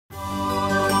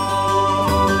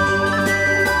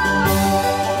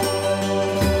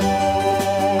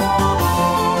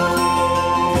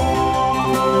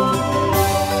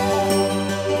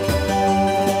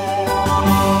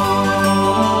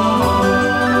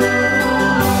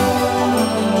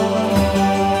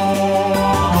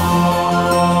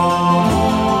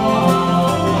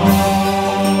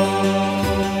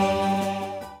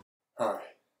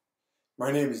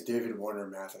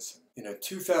Matheson. In a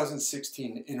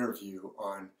 2016 interview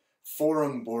on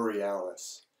Forum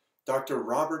Borealis, Dr.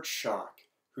 Robert Schoch,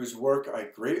 whose work I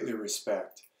greatly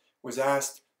respect, was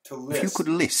asked to list if you could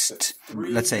list,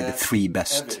 let's say, the three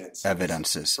best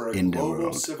evidences in the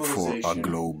world for a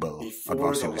global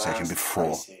advanced civilization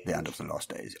before the end of the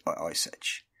last ice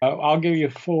age. I'll give you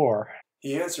 4.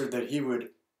 He answered that he would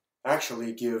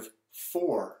actually give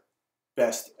 4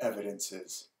 best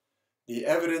evidences. The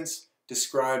evidence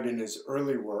described in his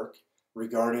early work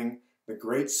regarding the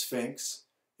Great Sphinx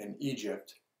in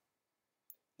Egypt,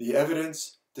 the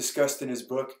evidence discussed in his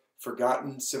book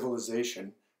Forgotten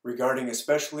Civilization regarding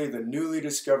especially the newly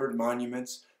discovered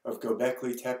monuments of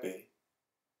Göbekli Tepe,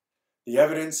 the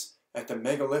evidence at the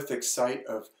megalithic site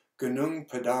of Gunung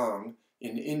Padang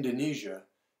in Indonesia,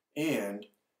 and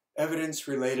evidence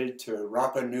related to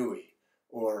Rapa Nui,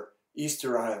 or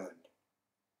Easter Island.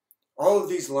 All of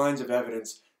these lines of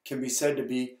evidence can be said to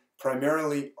be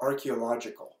primarily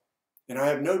archaeological, and I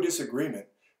have no disagreement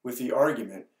with the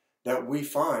argument that we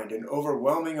find an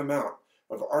overwhelming amount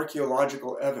of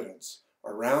archaeological evidence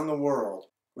around the world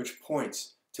which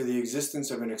points to the existence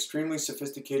of an extremely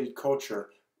sophisticated culture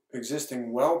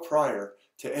existing well prior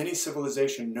to any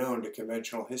civilization known to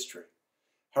conventional history.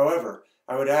 However,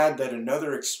 I would add that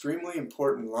another extremely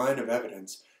important line of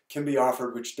evidence can be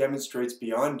offered which demonstrates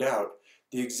beyond doubt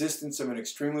the existence of an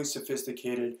extremely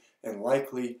sophisticated and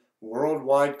likely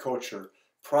worldwide culture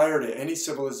prior to any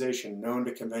civilization known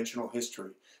to conventional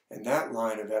history, and that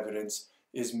line of evidence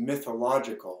is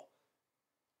mythological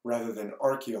rather than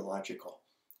archaeological.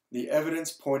 The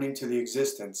evidence pointing to the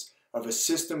existence of a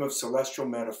system of celestial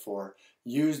metaphor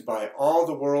used by all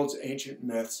the world's ancient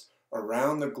myths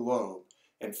around the globe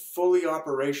and fully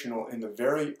operational in the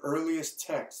very earliest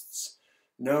texts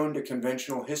known to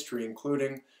conventional history,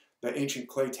 including the ancient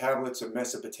clay tablets of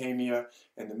Mesopotamia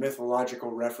and the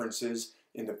mythological references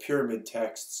in the pyramid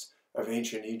texts of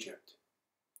ancient Egypt.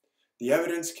 The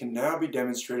evidence can now be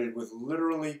demonstrated with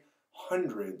literally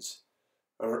hundreds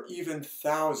or even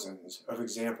thousands of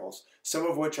examples, some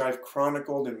of which I've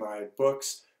chronicled in my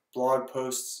books, blog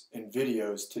posts, and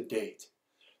videos to date.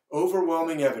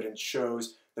 Overwhelming evidence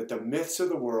shows that the myths of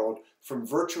the world from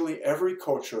virtually every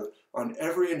culture on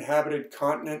every inhabited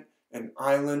continent and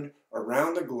island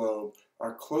around the globe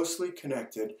are closely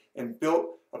connected and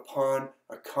built upon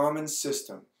a common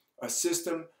system, a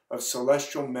system of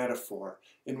celestial metaphor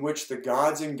in which the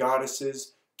gods and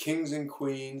goddesses, kings and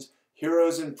queens,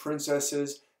 heroes and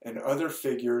princesses, and other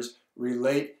figures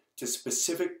relate to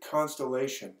specific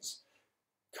constellations,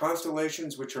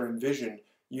 constellations which are envisioned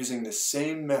using the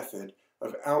same method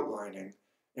of outlining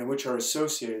and which are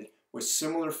associated with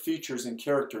similar features and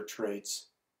character traits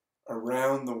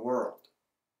around the world.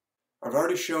 I've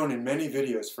already shown in many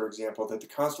videos, for example, that the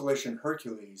constellation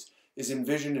Hercules is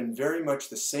envisioned in very much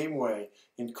the same way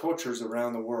in cultures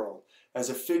around the world, as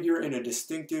a figure in a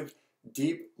distinctive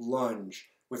deep lunge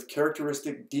with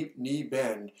characteristic deep knee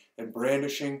bend and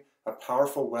brandishing a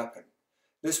powerful weapon.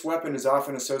 This weapon is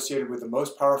often associated with the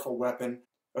most powerful weapon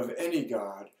of any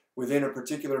god within a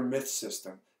particular myth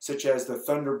system, such as the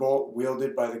thunderbolt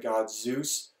wielded by the god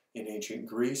Zeus in ancient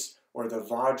Greece, or the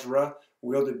Vajra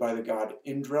wielded by the god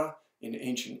Indra in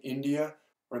ancient India,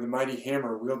 or the mighty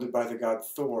hammer wielded by the god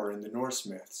Thor in the Norse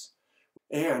myths.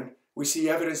 And we see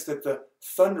evidence that the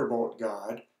thunderbolt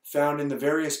god, found in the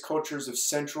various cultures of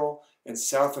Central and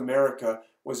South America,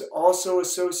 was also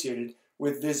associated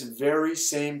with this very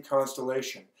same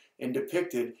constellation and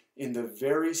depicted in the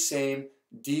very same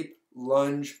deep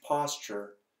lunge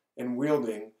posture and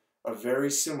wielding a very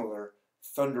similar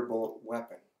thunderbolt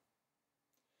weapon.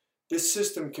 This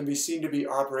system can be seen to be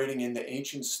operating in the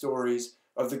ancient stories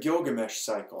of the Gilgamesh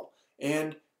cycle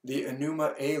and the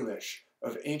Enuma Elish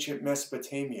of ancient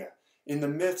Mesopotamia, in the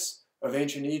myths of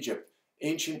ancient Egypt,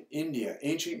 ancient India,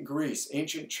 ancient Greece,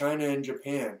 ancient China and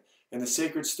Japan, and the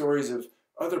sacred stories of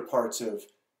other parts of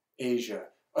Asia,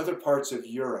 other parts of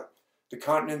Europe, the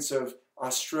continents of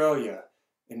Australia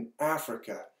and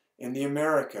Africa and the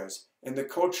Americas, and the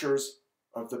cultures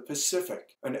of the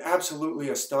Pacific. An absolutely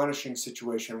astonishing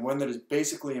situation, one that is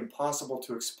basically impossible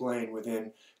to explain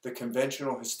within the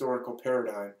conventional historical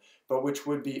paradigm, but which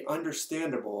would be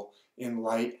understandable in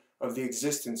light of the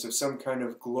existence of some kind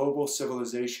of global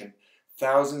civilization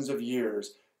thousands of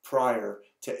years prior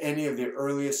to any of the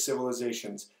earliest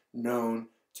civilizations known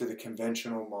to the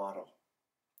conventional model.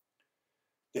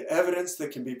 The evidence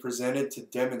that can be presented to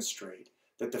demonstrate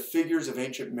that the figures of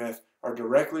ancient myth are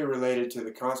directly related to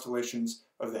the constellations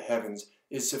of the heavens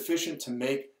is sufficient to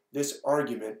make this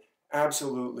argument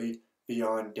absolutely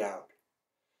beyond doubt.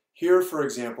 Here, for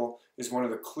example, is one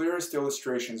of the clearest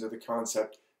illustrations of the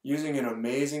concept using an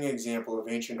amazing example of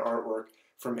ancient artwork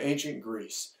from ancient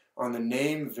Greece on the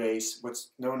name vase, what's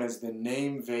known as the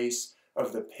name vase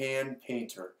of the Pan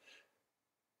painter.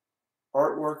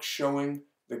 Artwork showing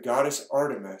the goddess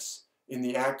Artemis in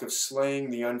the act of slaying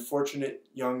the unfortunate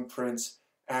young prince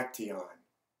Actaeon.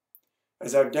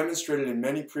 As I've demonstrated in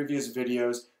many previous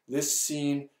videos, this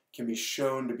scene can be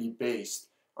shown to be based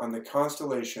on the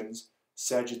constellations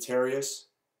Sagittarius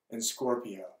and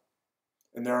Scorpio.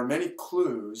 And there are many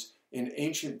clues in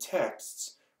ancient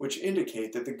texts which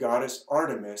indicate that the goddess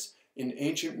Artemis in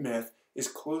ancient myth is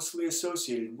closely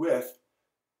associated with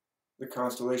the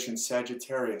constellation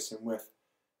Sagittarius and with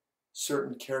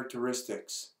certain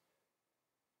characteristics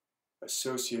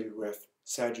associated with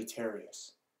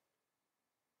Sagittarius.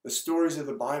 The stories of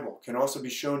the Bible can also be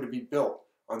shown to be built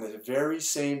on the very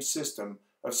same system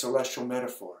of celestial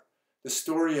metaphor. The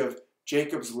story of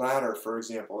Jacob's ladder, for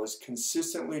example, is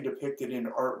consistently depicted in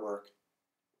artwork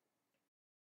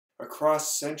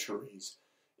across centuries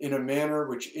in a manner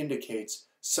which indicates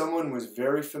someone was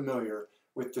very familiar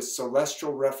with the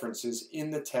celestial references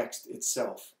in the text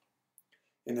itself.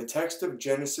 In the text of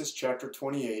Genesis chapter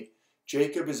 28,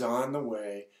 Jacob is on the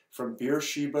way from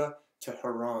Beersheba to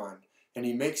Haran, and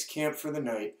he makes camp for the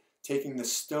night, taking the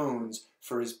stones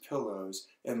for his pillows,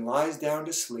 and lies down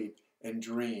to sleep and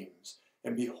dreams,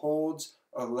 and beholds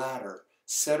a ladder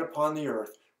set upon the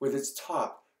earth with its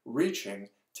top reaching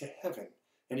to heaven,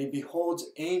 and he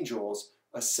beholds angels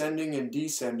ascending and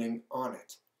descending on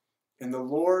it. And the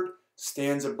Lord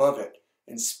stands above it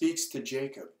and speaks to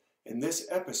Jacob, and this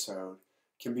episode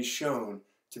can be shown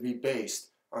to be based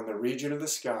on the region of the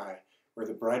sky where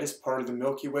the brightest part of the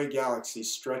Milky Way galaxy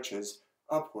stretches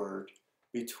upward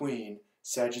between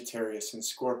Sagittarius and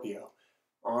Scorpio,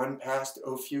 on past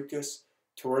Ophiuchus,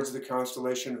 towards the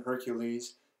constellation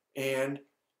Hercules, and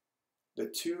the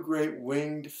two great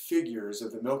winged figures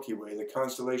of the Milky Way, the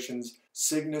constellations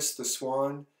Cygnus the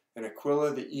swan and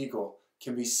Aquila the eagle,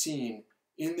 can be seen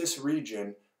in this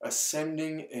region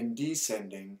ascending and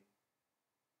descending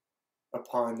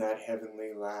upon that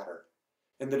heavenly ladder.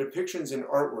 And the depictions in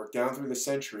artwork down through the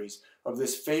centuries of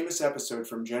this famous episode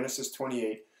from Genesis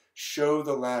 28 show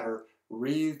the ladder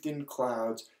wreathed in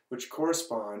clouds which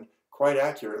correspond quite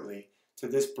accurately to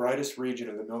this brightest region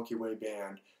of the Milky Way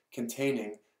band,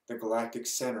 containing the galactic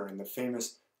center and the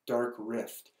famous dark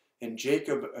rift. And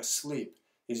Jacob asleep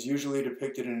is usually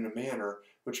depicted in a manner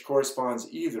which corresponds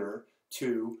either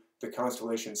to the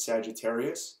constellation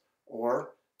Sagittarius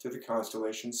or to the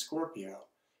constellation Scorpio.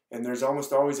 And there's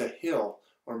almost always a hill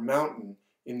or mountain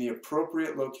in the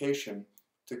appropriate location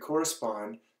to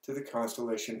correspond to the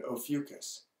constellation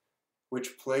Ophiuchus,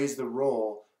 which plays the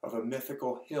role of a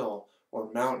mythical hill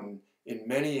or mountain in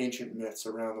many ancient myths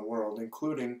around the world,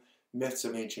 including myths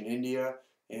of ancient India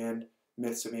and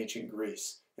myths of ancient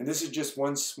Greece. And this is just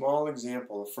one small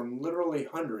example from literally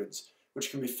hundreds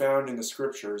which can be found in the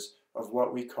scriptures of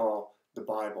what we call the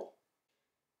Bible.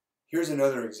 Here's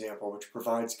another example which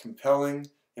provides compelling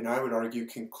and I would argue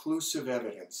conclusive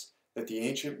evidence that the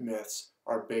ancient myths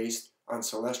are based on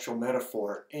celestial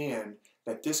metaphor and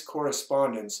that this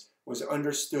correspondence was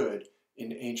understood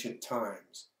in ancient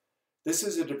times. This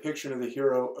is a depiction of the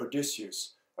hero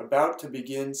Odysseus about to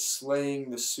begin slaying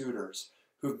the suitors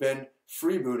who've been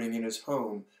freebooting in his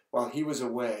home while he was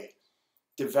away,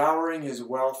 devouring his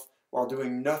wealth while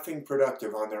doing nothing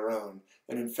productive on their own,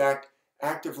 and in fact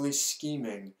actively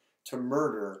scheming to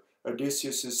murder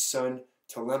Odysseus' son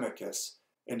Telemachus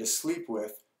and to sleep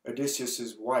with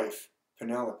Odysseus' wife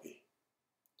Penelope.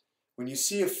 When you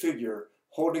see a figure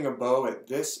holding a bow at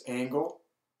this angle,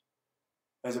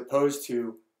 as opposed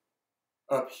to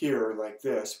up here like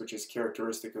this, which is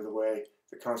characteristic of the way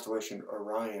the constellation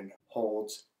Orion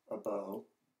holds a bow,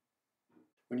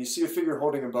 when you see a figure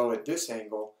holding a bow at this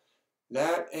angle,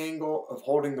 that angle of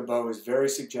holding the bow is very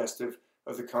suggestive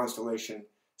of the constellation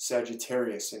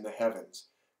Sagittarius in the heavens,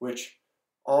 which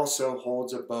also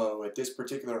holds a bow at this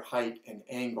particular height and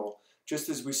angle, just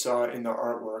as we saw in the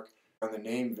artwork on the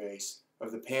name vase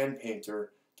of the Pan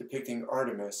painter depicting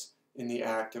Artemis in the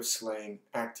act of slaying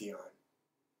Actaeon.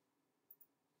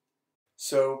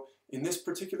 So, in this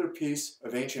particular piece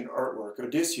of ancient artwork,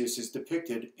 Odysseus is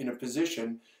depicted in a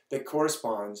position that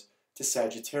corresponds to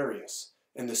Sagittarius,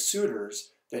 and the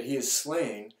suitors that he is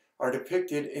slaying are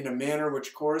depicted in a manner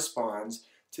which corresponds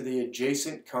to the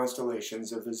adjacent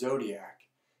constellations of the zodiac,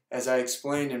 as I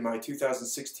explained in my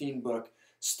 2016 book,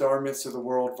 Star Myths of the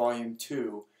World, Volume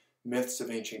 2, Myths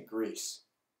of Ancient Greece.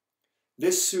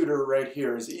 This suitor right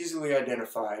here is easily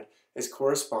identified as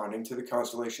corresponding to the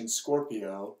constellation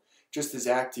Scorpio, just as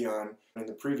Actaeon in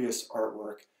the previous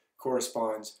artwork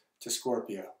corresponds to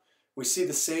Scorpio. we see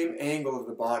the same angle of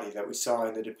the body that we saw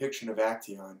in the depiction of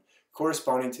Actaeon,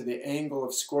 corresponding to the angle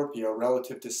of Scorpio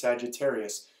relative to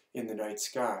Sagittarius in the night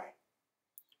sky.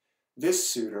 This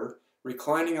suitor,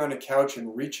 reclining on a couch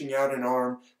and reaching out an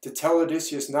arm to tell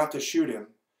Odysseus not to shoot him,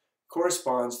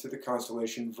 corresponds to the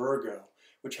constellation Virgo,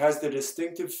 which has the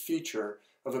distinctive feature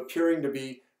of appearing to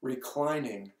be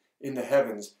reclining in the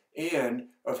heavens and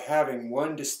of having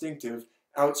one distinctive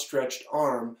outstretched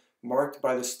arm marked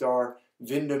by the star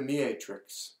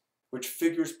Vindemiatrix, which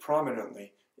figures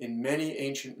prominently in many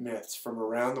ancient myths from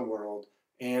around the world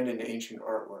and in ancient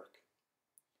artwork.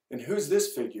 And who's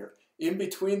this figure? In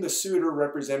between the suitor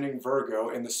representing Virgo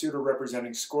and the suitor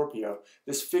representing Scorpio,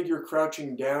 this figure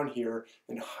crouching down here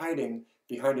and hiding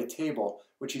behind a table,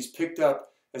 which he's picked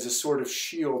up as a sort of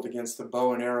shield against the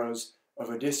bow and arrows of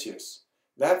Odysseus.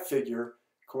 That figure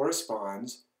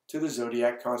corresponds to the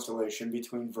zodiac constellation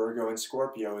between Virgo and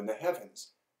Scorpio in the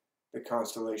heavens, the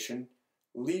constellation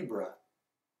Libra,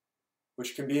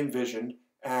 which can be envisioned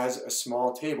as a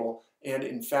small table and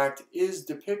in fact is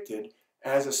depicted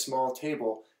as a small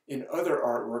table in other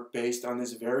artwork based on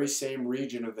this very same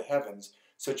region of the heavens,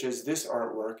 such as this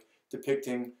artwork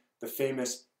depicting the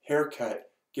famous haircut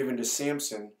given to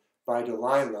Samson by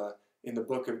Delilah in the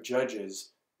book of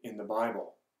Judges in the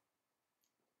Bible.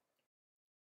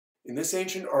 In this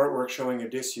ancient artwork showing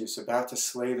Odysseus about to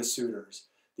slay the suitors,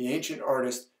 the ancient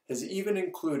artist has even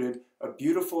included a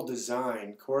beautiful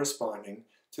design corresponding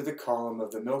to the column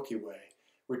of the Milky Way,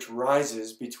 which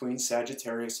rises between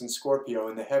Sagittarius and Scorpio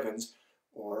in the heavens,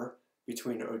 or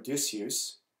between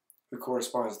Odysseus, who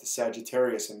corresponds to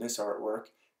Sagittarius in this artwork,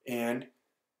 and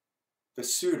the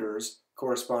suitors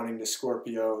corresponding to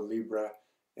Scorpio, Libra,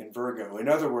 and Virgo. In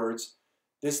other words,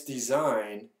 this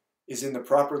design is in the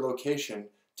proper location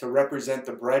to represent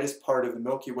the brightest part of the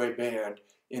Milky Way band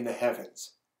in the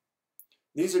heavens.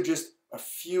 These are just a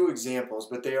few examples,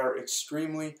 but they are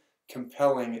extremely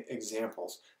compelling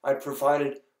examples. I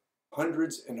provided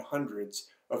hundreds and hundreds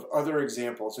of other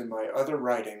examples in my other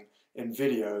writing and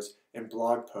videos and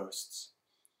blog posts.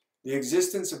 The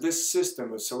existence of this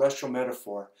system of celestial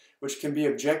metaphor, which can be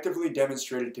objectively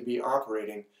demonstrated to be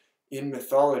operating in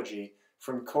mythology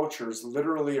from cultures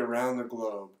literally around the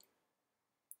globe,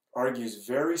 argues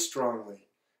very strongly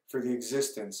for the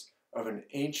existence of an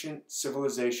ancient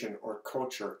civilization or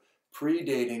culture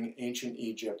predating ancient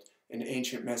Egypt and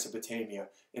ancient Mesopotamia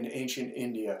and ancient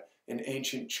India and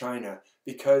ancient China,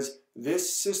 because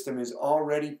this system is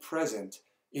already present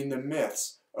in the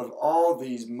myths of all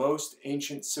these most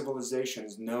ancient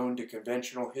civilizations known to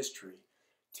conventional history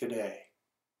today.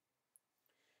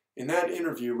 In that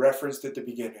interview referenced at the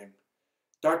beginning,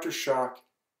 Dr. Schock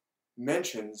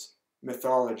mentions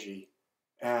mythology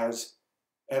as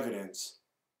evidence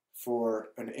for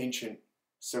an ancient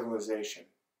civilization.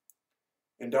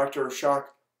 And Dr. Schock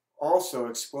also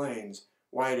explains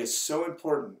why it is so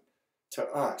important to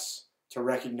us to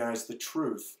recognize the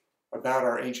truth about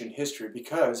our ancient history,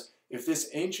 because if this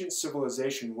ancient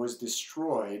civilization was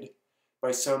destroyed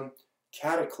by some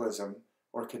cataclysm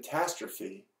or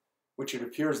catastrophe, which it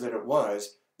appears that it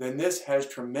was, then this has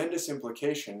tremendous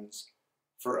implications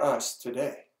for us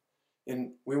today.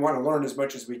 And we want to learn as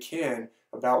much as we can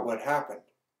about what happened,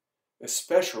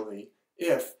 especially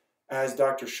if, as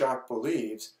Dr. Schock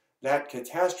believes, that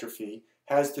catastrophe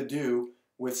has to do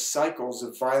with cycles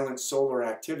of violent solar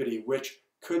activity which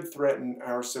could threaten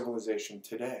our civilization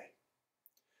today.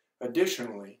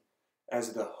 Additionally,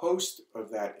 as the host of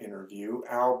that interview,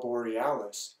 Al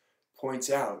Borealis, points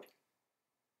out,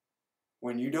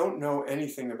 when you don't know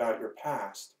anything about your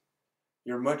past,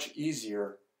 you're much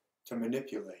easier to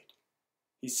manipulate.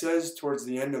 He says towards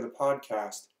the end of the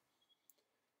podcast,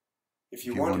 if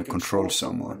you want to control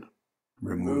someone,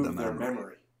 remove their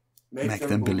memory. Make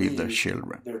them believe they're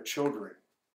children.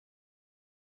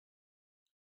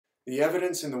 The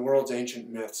evidence in the world's ancient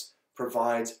myths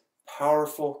provides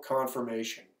powerful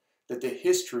confirmation that the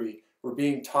history we're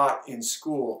being taught in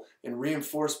school and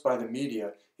reinforced by the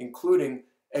media, including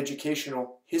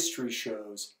educational history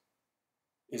shows,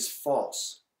 is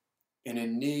false and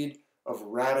in need of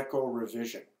radical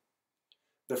revision.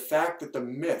 The fact that the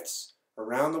myths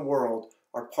around the world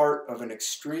are part of an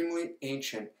extremely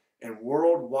ancient and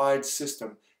worldwide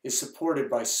system is supported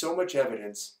by so much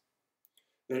evidence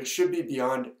that it should be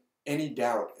beyond any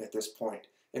doubt at this point.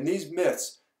 And these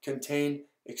myths contain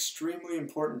extremely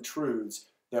important truths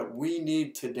that we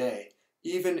need today,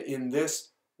 even in this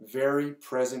very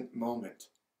present moment.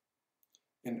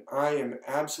 And I am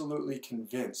absolutely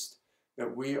convinced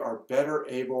that we are better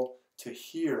able to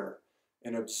hear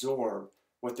and absorb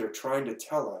what they're trying to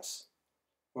tell us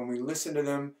when we listen to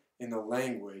them in the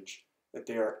language that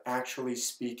they are actually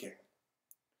speaking.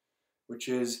 which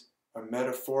is a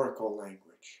metaphorical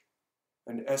language,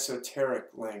 an esoteric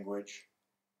language,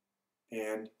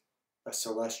 and a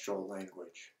celestial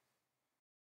language.